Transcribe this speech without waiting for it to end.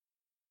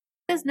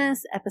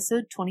Business,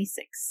 episode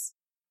 26.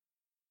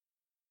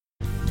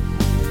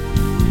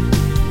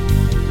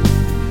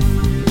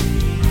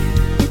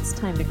 It's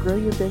time to grow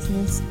your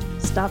business,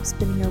 stop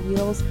spinning your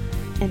wheels,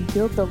 and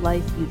build the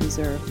life you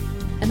deserve.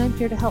 And I'm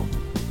here to help.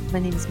 My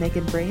name is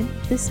Megan Brain.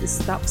 This is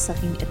Stop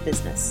Sucking at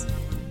Business.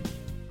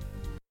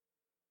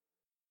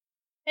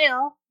 Hey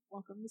all,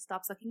 welcome to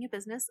Stop Sucking at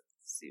Business.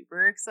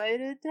 Super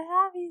excited to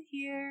have you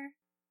here.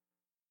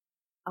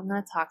 I'm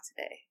going to talk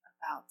today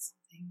about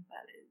something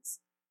that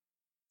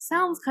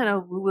sounds kind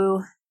of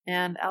woo-woo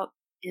and out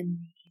in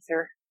the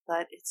ether,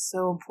 but it's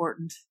so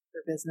important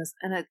for business,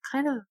 and it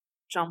kind of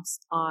jumps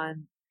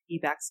on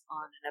piggybacks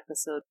on an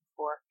episode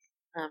before,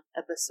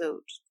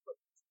 episode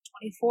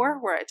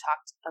 24, where I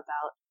talked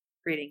about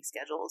creating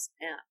schedules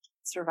and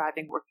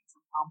surviving working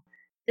from home.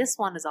 This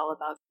one is all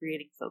about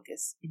creating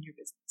focus in your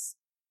business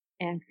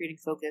and creating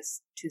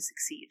focus to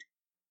succeed.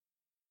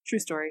 True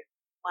story.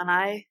 When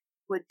I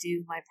would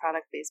do my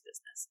product-based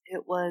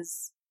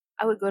business,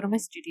 I would go to my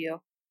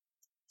studio,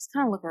 just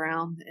kind of look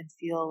around and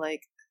feel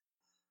like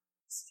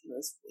this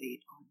feels weight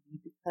on me,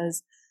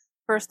 because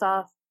first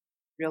off,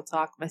 real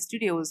talk, my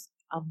studio was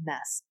a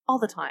mess all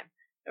the time.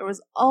 There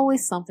was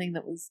always something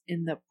that was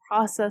in the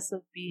process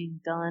of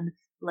being done,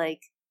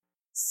 like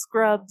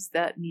scrubs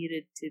that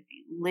needed to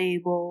be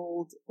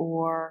labeled,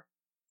 or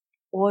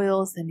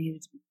oils that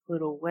needed to be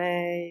put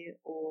away,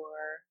 or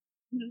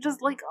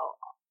just like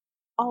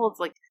all of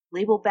like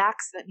label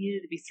backs that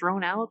needed to be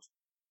thrown out.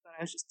 But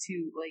I was just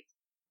too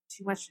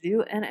much to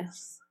do, and it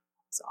was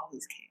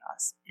always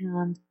chaos,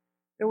 and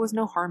there was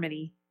no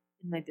harmony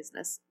in my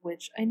business,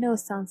 which I know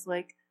sounds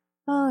like,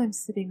 oh, I'm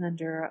sitting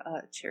under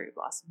a cherry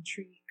blossom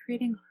tree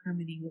creating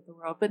harmony with the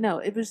world. But no,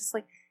 it was just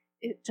like,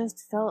 it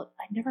just felt,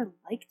 I never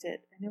liked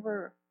it. I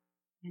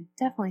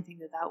definitely think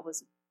that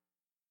was a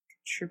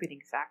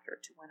contributing factor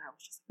to when I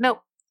was just like,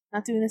 nope,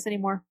 not doing this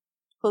anymore,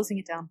 closing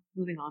it down,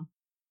 moving on.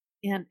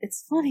 And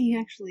it's funny,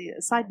 actually,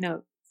 a side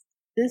note,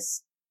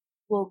 this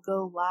will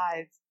go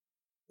live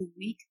the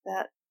week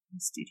that my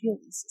studio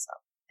lease is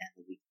up, and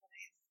the week that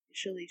I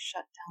officially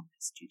shut down my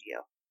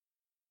studio.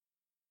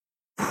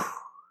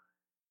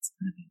 It's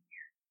gonna be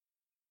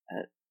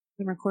weird.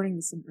 I'm recording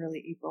this in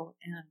early April,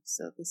 and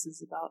so this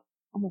is about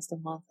almost a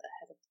month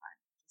ahead of time.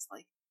 Just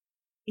like,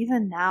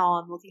 even now,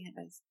 I'm looking at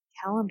my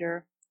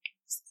calendar. I'm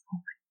just like, oh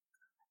my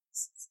god,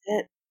 this is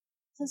it.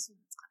 This is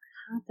what's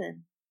gonna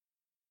happen.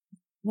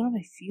 What am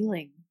I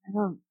feeling? I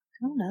don't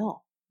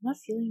know. I'm not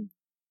feeling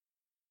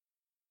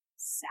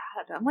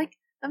sad.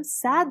 I'm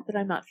sad, but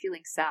I'm not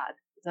feeling sad,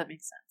 if that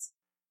makes sense.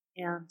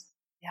 And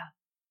yeah,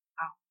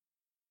 wow.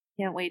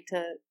 Can't wait to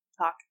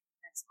talk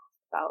next month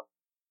about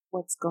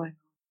what's going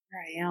on,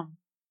 where I am,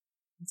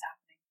 what's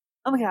happening.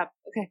 Oh my god,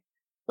 okay.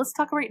 Let's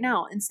talk right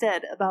now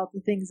instead about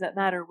the things that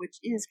matter, which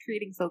is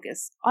creating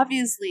focus.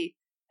 Obviously,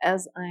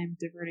 as I'm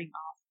diverting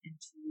off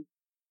into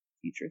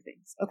future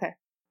things. Okay.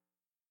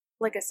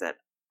 Like I said,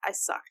 I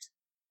sucked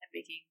at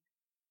making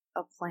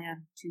a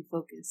plan to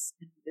focus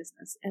in the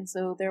business. And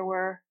so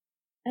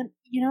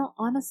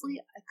honestly,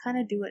 I kind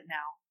of do it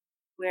now,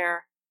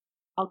 where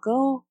I'll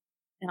go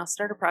and I'll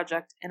start a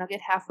project, and I'll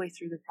get halfway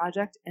through the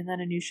project, and then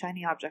a new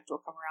shiny object will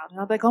come around, and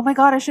I'll be like, oh my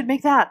god, I should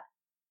make that.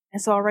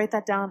 And so I'll write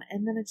that down,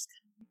 and then it's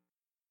kind of like,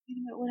 wait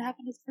a minute, what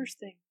happened to the first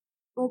thing?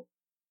 But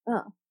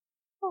I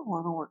don't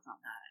want to work on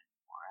that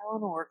anymore. I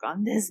want to work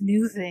on this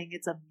new thing.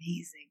 It's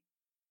amazing.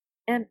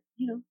 And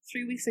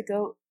 3 weeks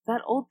ago,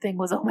 that old thing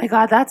was, oh my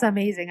god, that's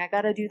amazing. I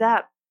gotta do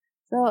that.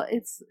 So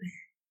it's,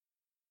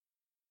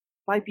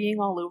 by being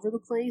all over the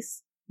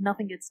place,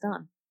 nothing gets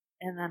done.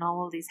 And then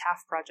all of these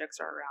half projects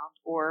are around.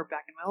 Or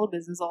back in my old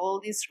business, all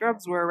of these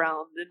scrubs were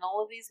around, and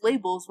all of these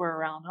labels were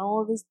around, and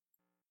all of this.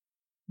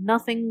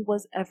 Nothing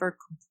was ever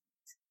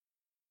complete.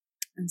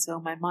 And so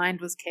my mind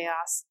was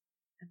chaos,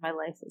 and my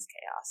life was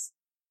chaos.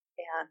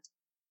 And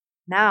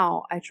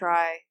now I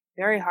try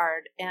very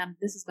hard, and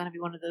this is going to be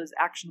one of those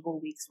actionable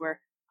weeks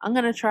where I'm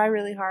going to try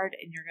really hard,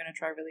 and you're going to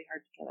try really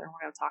hard together, and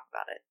we're going to talk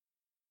about it.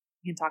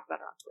 You can talk about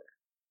it on Twitter.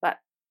 But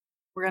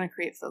we're going to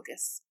create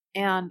focus.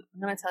 And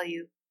I'm going to tell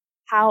you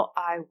how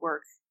I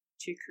work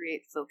to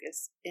create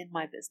focus in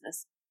my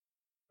business.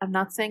 I'm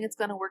not saying it's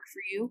going to work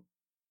for you.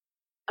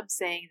 I'm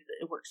saying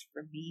that it works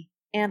for me.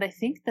 And I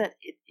think that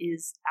it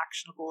is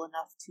actionable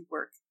enough to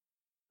work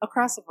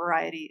across a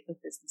variety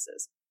of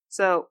businesses.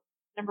 So,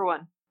 number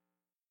one,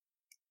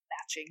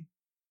 batching.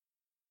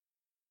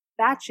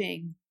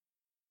 Batching,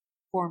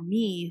 for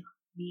me,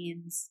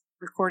 means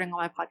recording all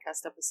my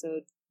podcast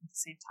episodes at the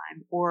same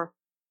time, or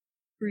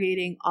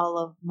creating all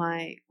of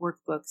my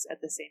workbooks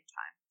at the same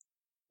time,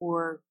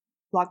 or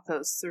blog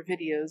posts or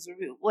videos or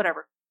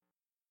whatever.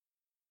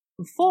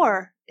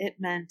 Before, it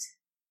meant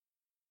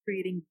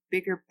creating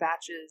bigger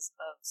batches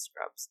of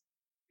scrubs,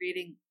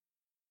 creating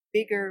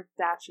bigger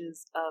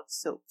batches of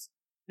soaps.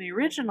 The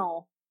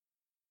original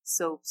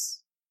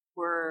soaps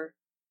were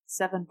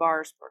 7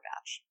 bars per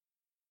batch,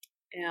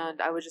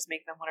 and I would just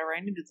make them whenever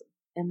I needed them.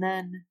 And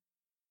then,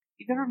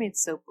 if you've ever made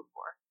soap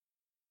before,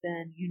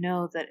 then you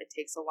know that it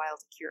takes a while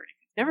to cure. And if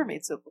you've never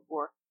made soap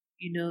before,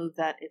 you know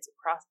that it's a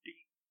process.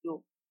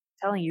 You'll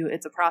telling you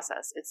it's a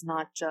process. It's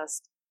not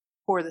just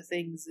pour the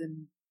things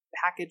and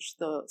package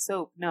the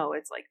soap. No,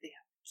 it's like they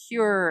have to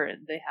cure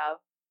and they have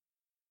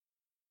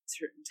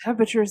certain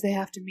temperatures they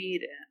have to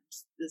meet, and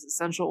this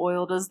essential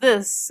oil does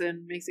this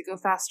and makes it go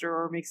faster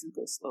or makes it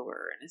go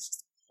slower, and it's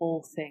just a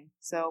whole thing.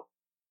 So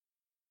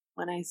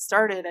when I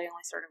started, I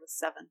only started with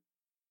 7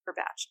 per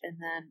batch, and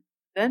then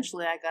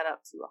eventually I got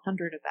up to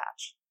 100 a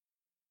batch.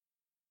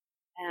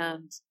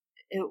 And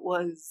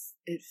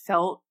it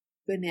felt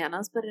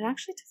bananas, but it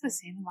actually took the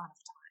same amount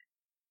of time.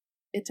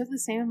 It took the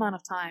same amount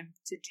of time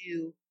to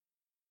do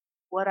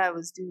what I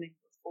was doing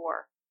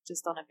before,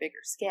 just on a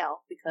bigger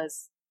scale,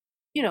 because,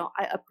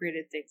 I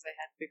upgraded things. I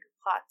had bigger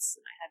pots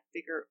and I had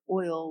bigger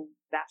oil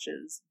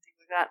batches and things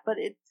like that. But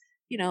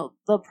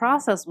the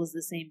process was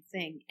the same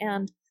thing.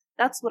 And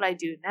that's what I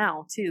do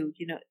now too.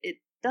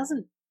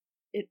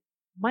 It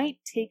might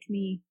take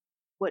me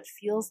what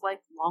feels like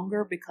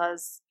longer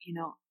because,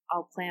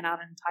 I'll plan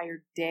out an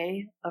entire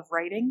day of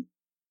writing,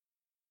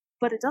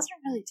 but it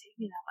doesn't really take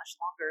me that much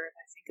longer if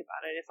I think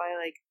about it. If I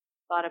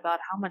thought about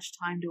how much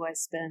time do I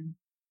spend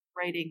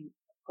writing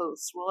a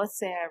post? Well, let's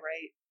say I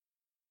write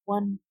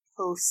one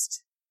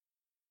post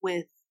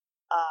with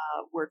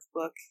a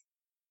workbook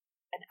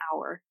an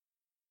hour,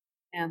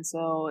 and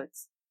so it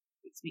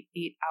takes me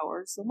 8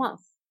 hours a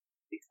month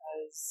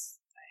because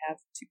I have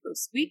 2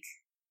 posts a week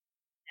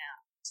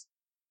and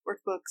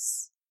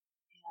workbooks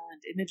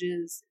and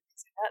images and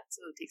things like that,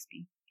 so it takes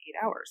me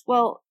 8 hours.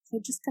 Well, if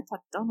I just got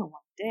that done in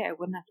one day, I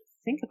wouldn't have to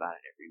think about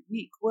it every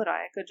week, would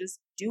I? I could just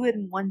do it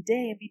in one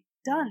day and be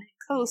done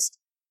and coast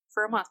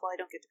for a month. Well, I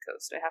don't get to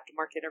coast. I have to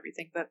market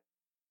everything, but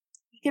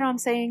you get what I'm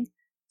saying?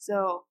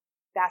 So,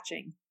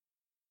 batching.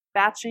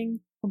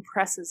 Batching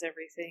compresses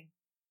everything,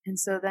 and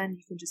so then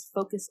you can just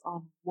focus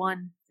on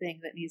one thing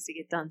that needs to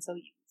get done. So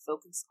you can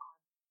focus on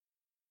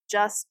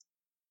just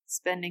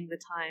spending the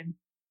time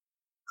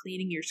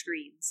cleaning your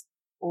screens,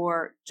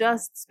 or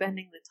just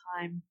spending the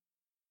time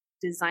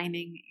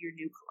designing your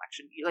new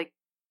collection.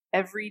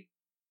 Every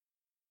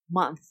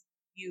month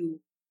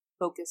you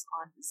focus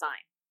on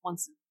design.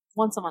 Once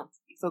a month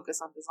you focus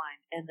on design,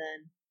 and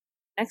then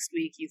next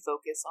week you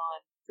focus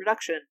on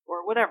production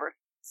or whatever.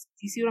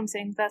 Do you see what I'm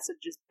saying with that? So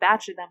just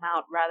batch them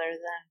out rather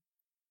than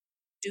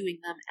doing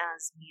them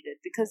as needed,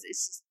 because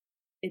it's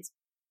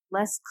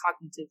less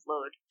cognitive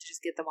load to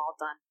just get them all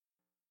done,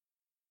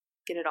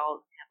 get it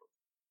all handled.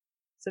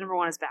 So number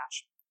 1 is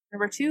batch.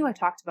 Number 2, I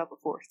talked about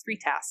before, 3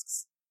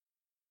 tasks.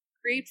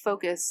 Create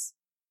focus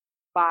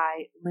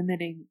by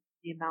limiting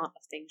the amount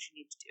of things you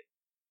need to do.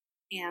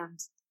 And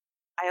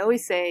I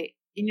always say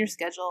in your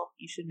schedule,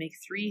 you should make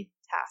 3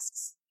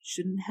 tasks. You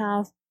shouldn't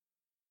have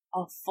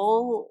a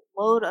full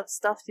load of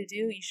stuff to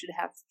do. You should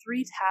have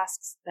 3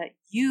 tasks that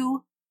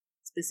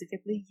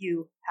specifically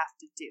you, have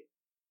to do.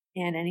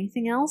 And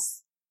anything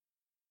else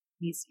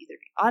needs to either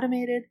be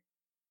automated,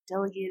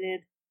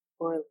 delegated,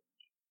 or eliminated,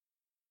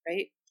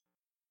 right?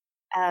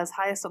 As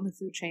highest on the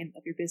food chain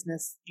of your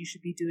business, you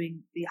should be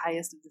doing the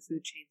highest of the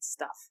food chain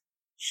stuff.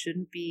 You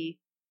shouldn't be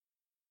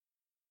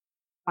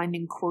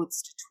finding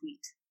quotes to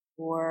tweet,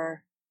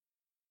 or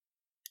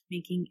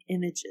making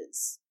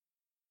images,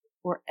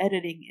 or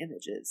editing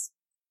images,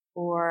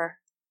 or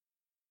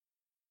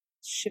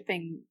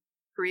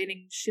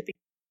creating shipping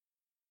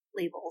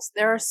labels.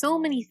 There are so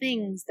many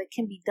things that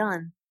can be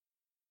done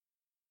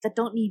that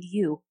don't need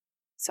you.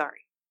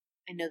 Sorry,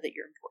 I know that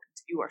you're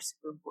important. You are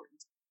super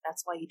important.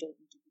 That's why you don't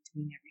need to be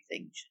doing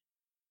everything. You should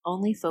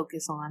only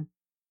focus on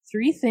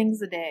 3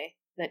 things a day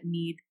that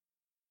need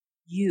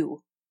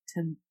you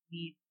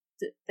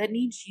that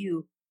needs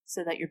you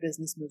so that your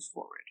business moves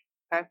forward.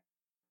 Okay?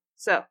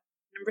 So,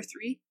 number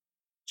 3,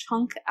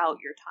 chunk out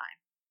your time.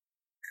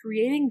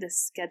 Creating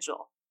this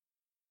schedule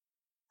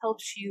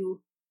helps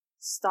you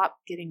stop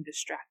getting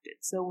distracted.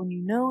 So when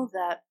you know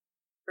that,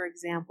 for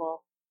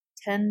example,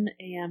 10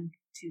 a.m.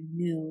 to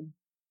noon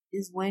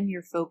is when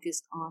you're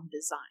focused on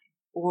design,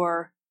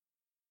 or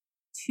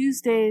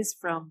Tuesdays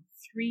from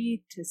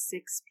 3 to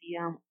 6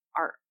 p.m.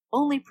 are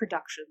only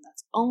production.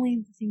 That's only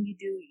the thing you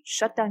do. You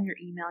shut down your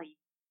email. You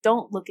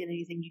don't look at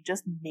anything. You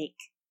just make.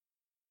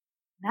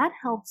 That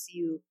helps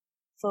you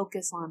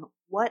focus on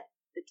what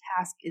the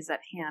task is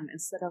at hand,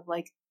 instead of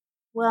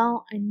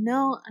well, I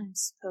know I'm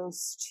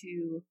supposed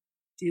to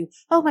do,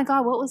 oh my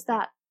god, what was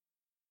that?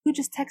 Who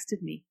just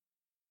texted me?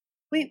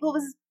 Wait,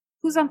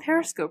 who's on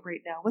Periscope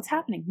right now? What's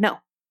happening? No.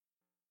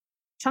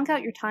 Chunk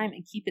out your time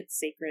and keep it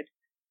sacred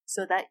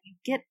so that you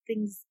get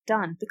things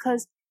done.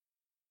 Because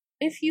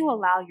if you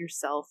allow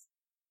yourself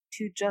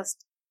to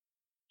just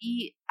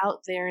be out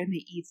there in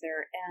the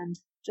ether and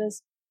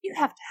you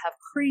have to have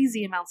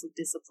crazy amounts of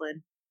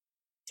discipline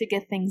to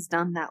get things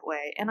done that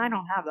way. And I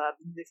don't have that.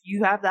 If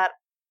you have that,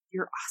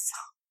 you're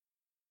awesome.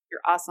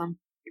 You're awesome.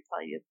 You're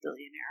probably a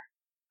billionaire.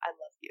 I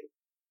love you.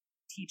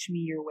 Teach me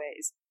your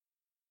ways.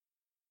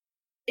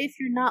 If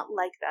you're not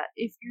like that,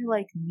 if you're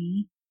like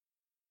me,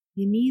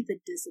 you need the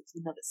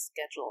discipline of a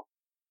schedule.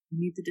 You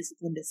need the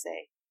discipline to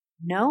say,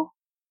 no,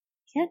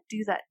 can't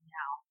do that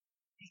now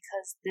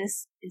because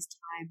this is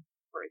time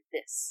for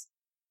this.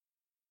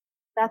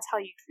 that's how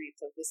you create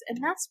focus. And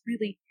that's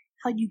really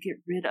how you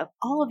get rid of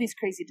all of these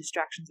crazy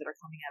distractions that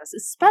are coming at us,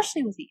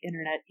 especially with the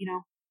internet.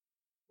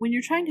 When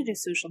you're trying to do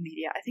social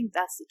media, I think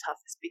that's the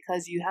toughest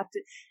because you have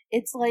to,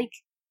 it's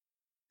like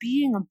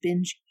being a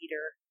binge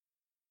eater.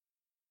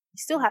 You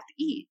still have to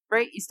eat,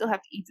 right? You still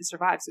have to eat to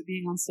survive. So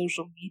being on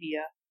social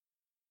media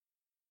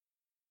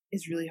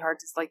is really hard.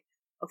 It's like,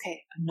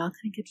 okay, I'm not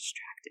going to get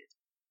distracted.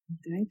 I'm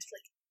going to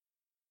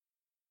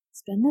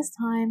spend this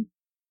time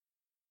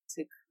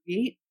to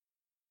create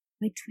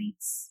my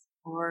tweets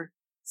or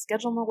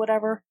schedule my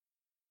whatever,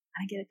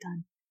 and I get it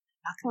done.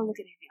 I'm not going to look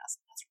at anything else.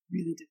 That's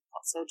really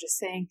difficult. So just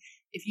saying,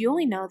 if you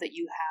only know that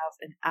you have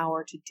an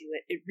hour to do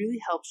it, it really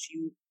helps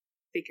you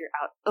figure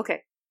out,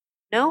 okay,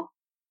 no,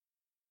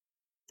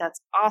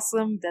 that's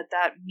awesome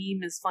that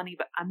meme is funny,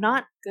 but I'm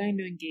not going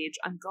to engage.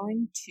 I'm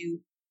going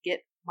to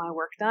get my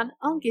work done.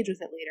 I'll engage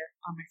with it later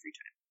on my free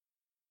time.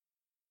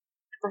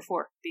 Number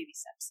 4, baby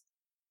steps.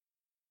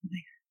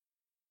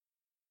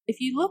 If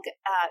you look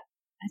at,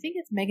 I think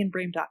it's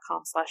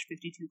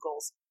meganbrame.com/52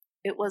 goals.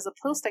 It was a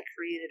post I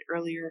created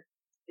earlier,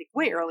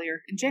 way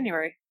earlier in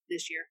January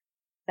this year,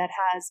 that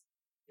has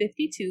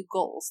 52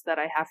 goals that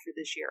I have for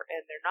this year,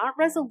 and they're not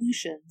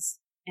resolutions,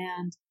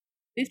 and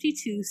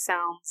 52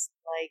 sounds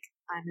like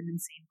I'm an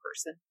insane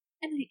person,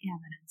 and I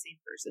am an insane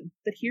person,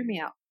 but hear me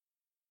out.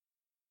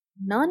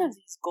 None of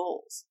these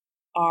goals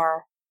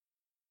are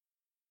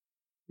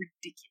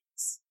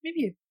ridiculous.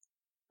 Maybe a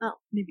few are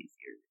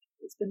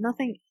ridiculous, but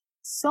nothing.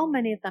 So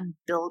many of them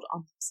build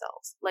on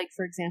themselves. Like,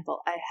 for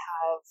example, I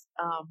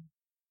have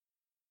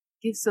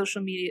give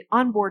social media,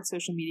 onboard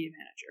social media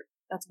manager.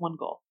 That's one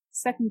goal.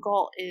 Second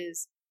goal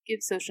is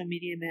give social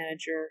media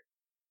manager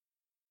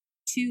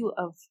 2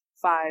 of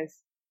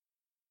 5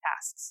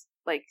 tasks,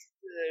 like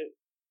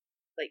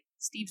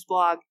Steve's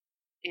blog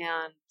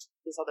and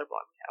this other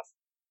blog we have.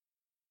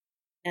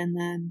 And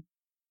then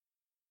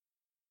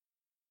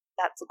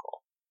that's a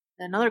goal.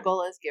 Another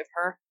goal is give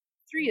her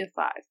 3 of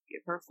 5,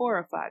 give her 4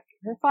 of 5,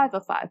 give her 5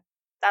 of 5.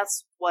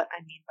 That's what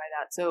I mean by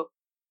that. So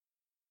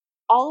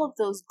all of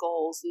those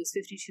goals, those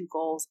 52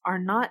 goals, are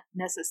not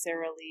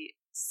necessarily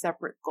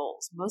separate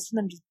goals. Most of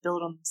them just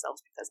build on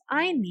themselves because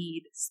I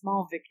need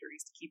small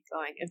victories to keep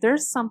going. If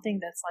there's something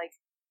that's like,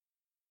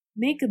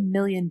 make $1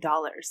 million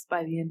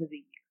by the end of the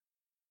year,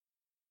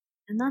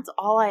 and that's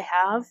all I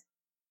have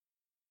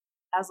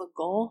as a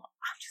goal,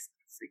 I'm just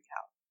going to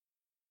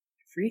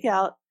freak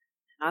out.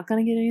 I'm not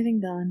going to get anything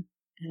done,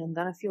 and I'm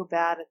going to feel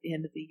bad at the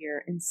end of the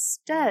year.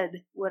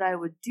 Instead, what I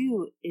would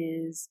do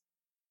is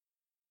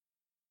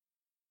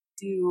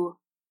do,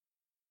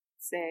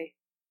 say,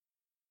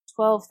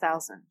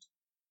 12,000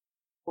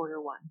 quarter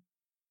 1,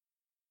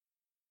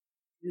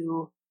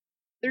 do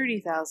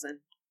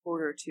 30,000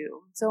 quarter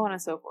 2, and so on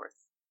and so forth.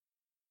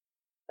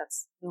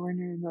 That's nowhere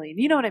near $1 million.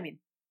 You know what I mean?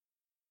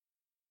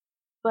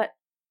 But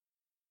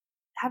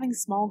having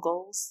small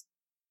goals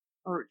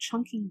or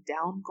chunking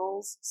down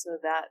goals so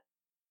that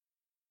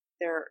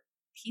they're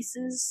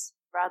pieces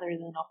rather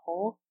than a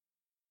whole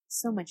is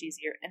so much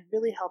easier and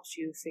really helps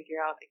you figure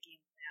out a game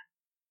plan.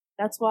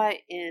 That's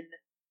why in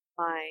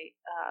my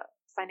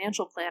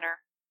financial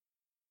planner,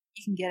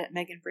 you can get it at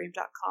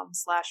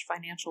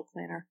meganbrame.com/financial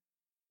planner.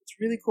 It's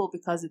really cool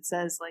because it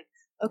says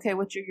okay,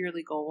 what's your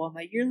yearly goal? Well,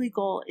 my yearly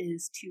goal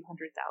is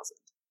 200,000.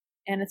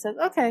 And it says,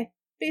 okay,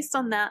 based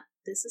on that,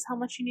 this is how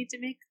much you need to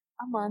make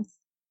a month.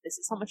 This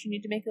is how much you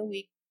need to make a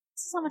week.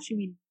 This is how much you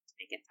need to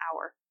make an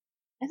hour.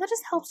 And that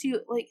just helps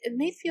you, it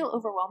may feel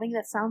overwhelming.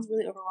 That sounds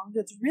really overwhelming,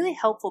 but it's really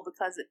helpful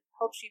because it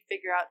helps you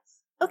figure out,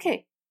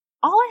 okay,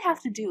 all I have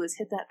to do is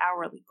hit that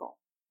hourly goal.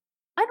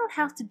 I don't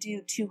have to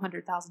do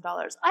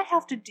 $200,000. I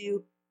have to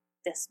do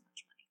this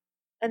much money.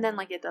 And then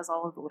it does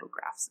all of the little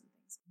graphs and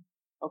things. It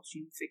helps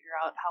you figure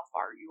out how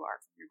far you are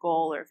from your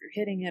goal or if you're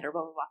hitting it or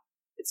blah, blah, blah.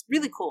 It's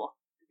really cool.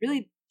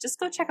 Really, just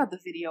go check out the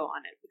video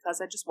on it because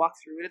I just walked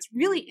through it. It's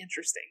really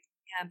interesting.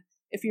 And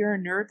if you're a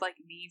nerd like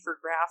me for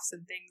graphs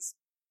and things,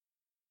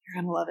 you're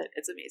going to love it.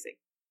 It's amazing.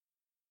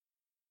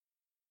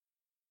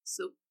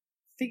 So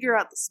figure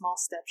out the small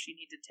steps you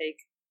need to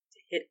take to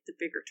hit the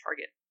bigger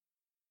target.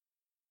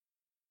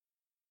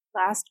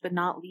 Last but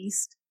not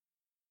least,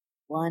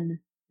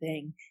 one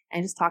thing.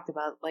 I just talked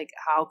about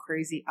how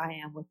crazy I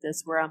am with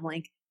this, where I'm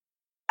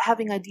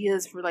having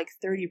ideas for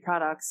 30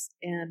 products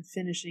and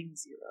finishing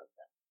 0 of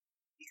them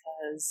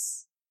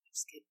because I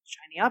just get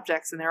shiny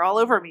objects and they're all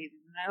over me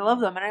and I love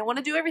them and I want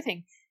to do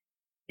everything.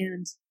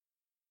 And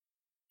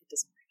it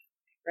doesn't work,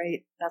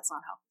 right? That's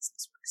not how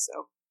business works.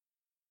 So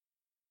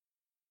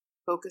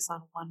focus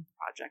on one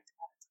project at a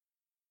time.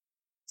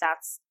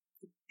 That's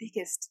the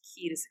biggest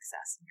key to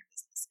success in your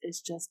business,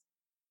 is just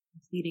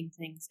completing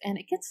things. And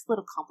it gets a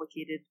little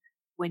complicated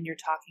when you're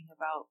talking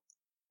about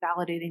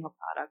validating a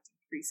product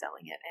and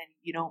pre-selling it, and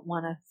you don't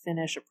want to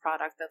finish a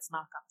product that's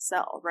not going to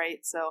sell,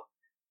 right? So,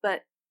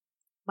 but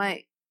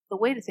the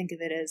way to think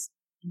of it is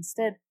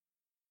instead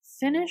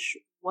finish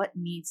what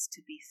needs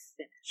to be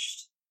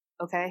finished.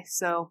 Okay,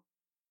 so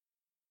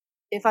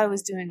if I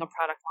was doing a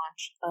product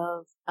launch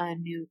of a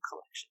new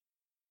collection,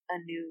 a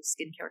new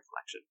skincare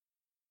collection,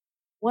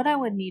 what I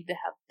would need to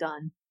have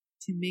done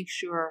to make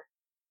sure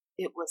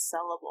it was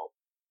sellable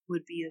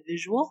would be a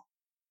visual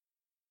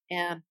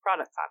and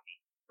product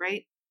copy,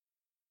 right?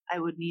 I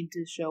would need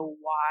to show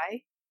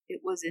why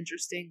it was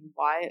interesting,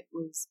 why it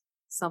was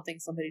something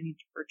somebody needed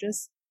to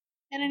purchase,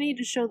 and I need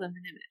to show them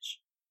an image.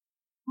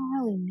 I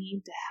don't really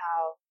need to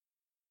have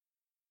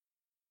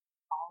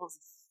all of the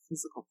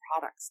physical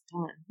products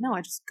done. No,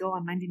 I just go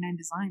on 99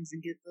 Designs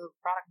and get the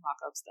product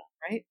mock-ups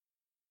done, right?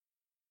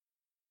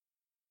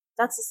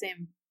 That's the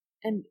same.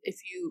 And if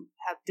you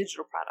have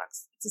digital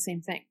products, it's the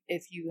same thing.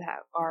 If you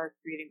are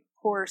creating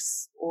a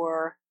course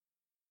or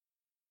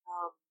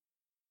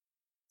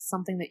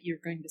something that you're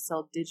going to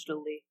sell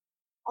digitally,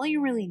 all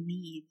you really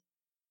need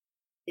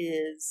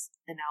is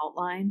an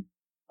outline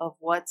of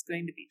what's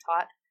going to be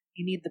taught.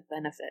 You need the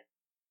benefit.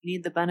 You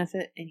need the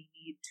benefit, and you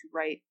need to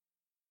write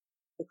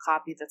the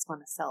copy that's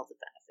going to sell the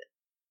benefit.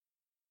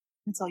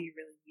 That's all you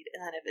really need.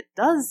 And then if it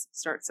does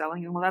start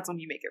selling, well, that's when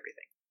you make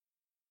everything.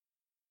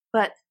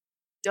 But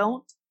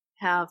don't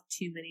have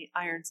too many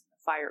irons in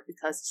the fire,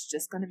 because it's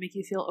just going to make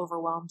you feel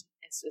overwhelmed.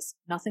 It's just,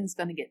 nothing's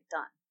going to get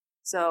done.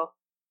 So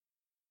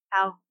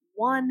have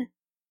one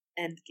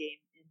end game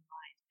in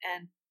mind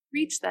and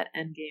reach that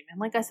end game. And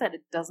like I said,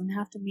 it doesn't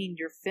have to mean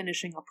you're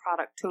finishing a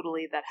product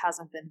totally that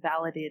hasn't been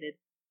validated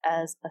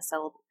as a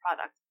sellable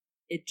product.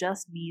 It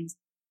just means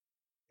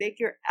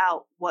figure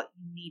out what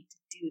you need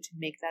to do to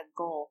make that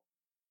goal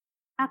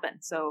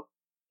happen. So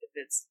if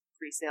it's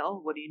pre-sale,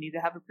 what do you need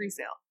to have a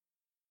pre-sale?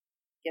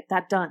 Get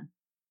that done.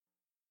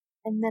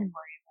 And then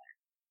worry about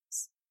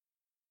it.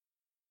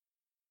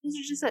 Those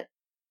are just it.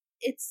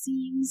 It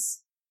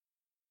seems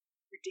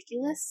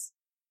ridiculous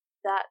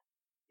that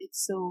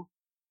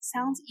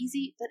sounds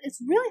easy, but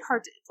it's really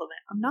hard to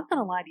implement. I'm not going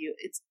to lie to you.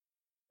 It's,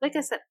 like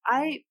I said,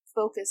 I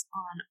focus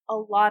on a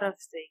lot of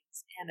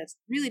things, and it's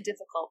really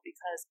difficult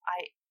because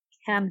I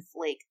can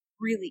flake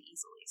really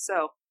easily.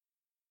 So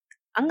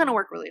I'm going to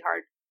work really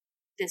hard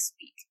this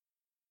week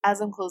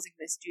as I'm closing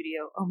my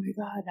studio. Oh my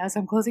God, as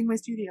I'm closing my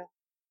studio,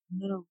 I'm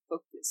going to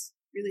focus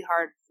really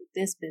hard for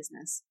this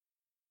business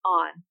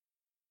on,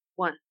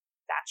 1,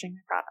 batching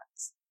my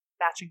products,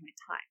 batching my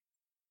time.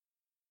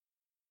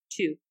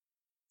 2,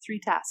 3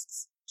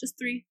 tasks, just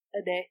 3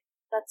 a day.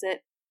 That's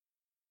it.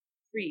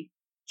 3,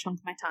 chunk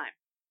my time.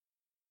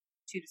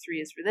 2 to 3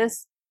 is for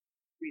this.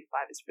 3 to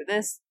 5 is for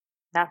this.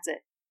 That's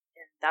it.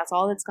 And that's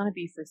all it's going to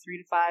be for 3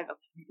 to 5. I'm going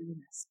to be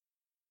doing this.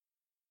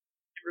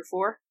 Number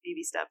 4,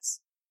 baby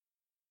steps.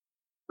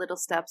 Little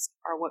steps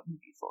are what move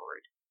you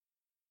forward.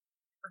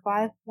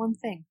 Number 5, one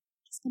thing.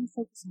 Just going to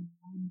focus on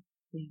one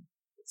thing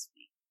this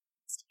week.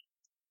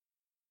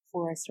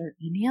 Before I start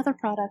any other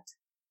product,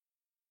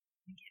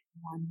 I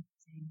get one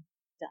thing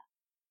done.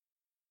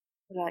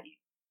 What about you?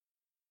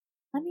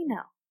 Let me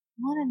know. I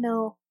want to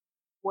know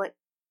what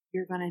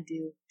you're going to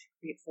do to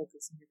create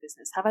focus in your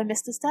business. Have I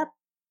missed a step?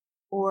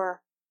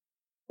 Or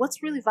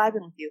what's really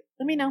vibing with you?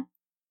 Let me know.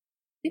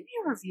 Give me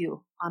a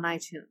review on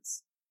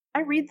iTunes.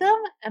 I read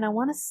them, and I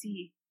want to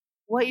see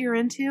what you're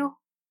into,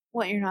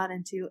 what you're not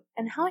into,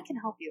 and how I can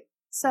help you.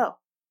 So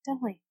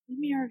definitely leave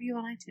me a review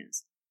on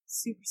iTunes.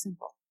 Super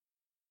simple.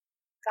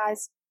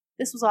 Guys,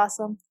 this was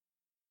awesome.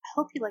 I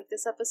hope you liked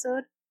this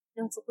episode. I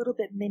know it's a little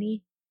bit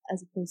mini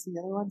as opposed to the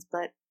other ones,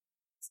 but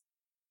it's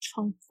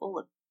chunk full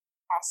of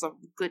awesome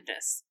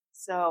goodness.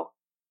 So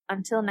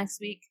until next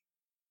week,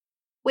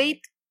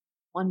 wait,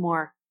 one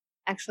more.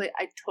 Actually,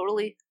 I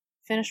totally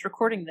finished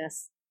recording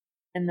this,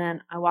 and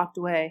then I walked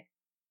away,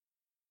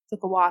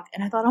 took a walk,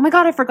 and I thought, oh my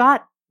God, I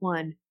forgot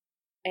one.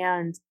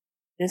 And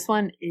this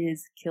one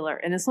is killer.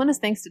 And this one is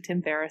thanks to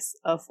Tim Ferriss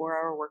of 4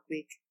 Hour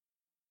Workweek,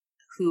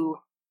 who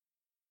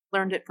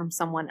learned it from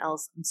someone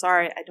else. I'm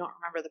sorry, I don't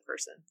remember the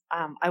person.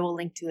 I will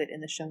link to it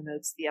in the show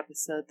notes, the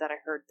episode that I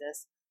heard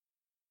this.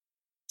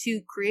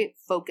 To create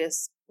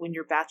focus when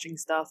you're batching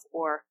stuff,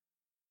 or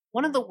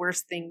one of the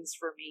worst things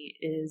for me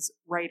is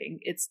writing.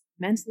 It's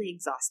mentally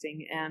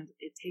exhausting and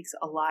it takes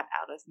a lot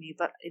out of me,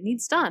 but it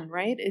needs done,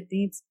 right? It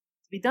needs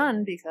to be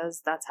done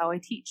because that's how I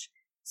teach.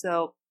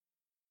 So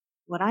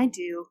what I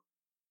do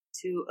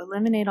to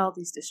eliminate all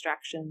these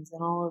distractions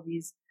and all of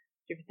these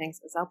different things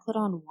is I'll put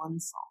on one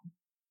song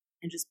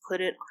and just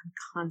put it on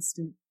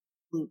constant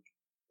loop.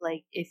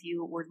 Like if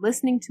you were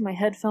listening to my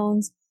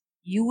headphones,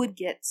 you would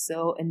get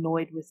so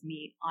annoyed with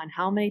me on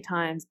how many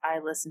times I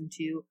listened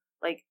to,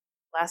 like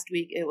last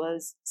week it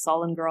was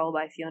Sullen Girl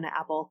by Fiona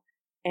Apple,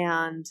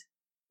 and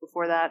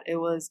before that it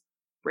was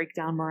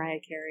Breakdown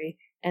Mariah Carey.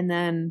 And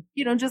then,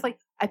 just like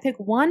I pick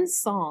one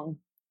song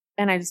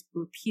and I just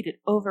repeat it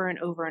over and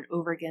over and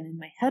over again in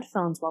my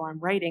headphones while I'm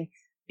writing,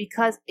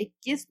 because it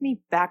gives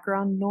me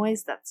background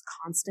noise that's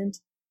constant,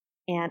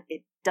 and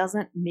it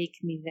doesn't make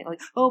me think like,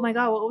 oh my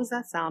God, what was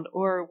that sound?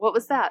 Or what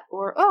was that?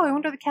 Or, oh, I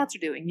wonder what the cats are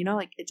doing.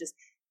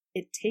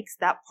 It takes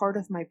that part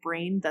of my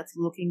brain that's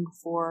looking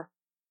for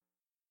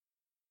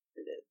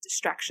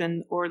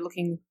distraction, or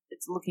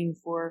it's looking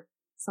for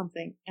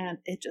something, and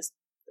it just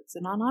puts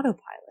it on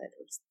autopilot.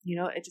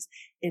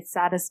 It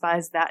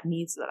satisfies that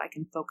need so that I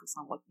can focus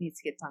on what needs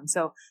to get done.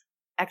 So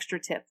extra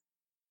tip,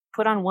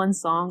 put on one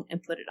song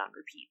and put it on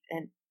repeat.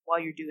 And while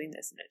you're doing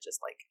this, and it's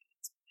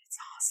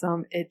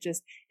awesome. It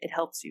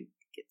helps you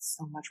get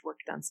so much work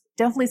done. So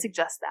definitely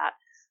suggest that.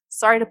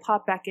 Sorry to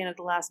pop back in at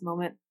the last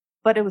moment,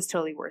 but it was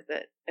totally worth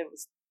it. It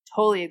was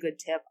totally a good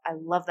tip. I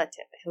love that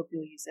tip. I hope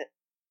you'll use it.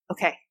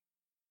 Okay.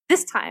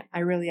 This time I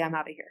really am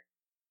out of here.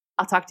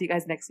 I'll talk to you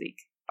guys next week.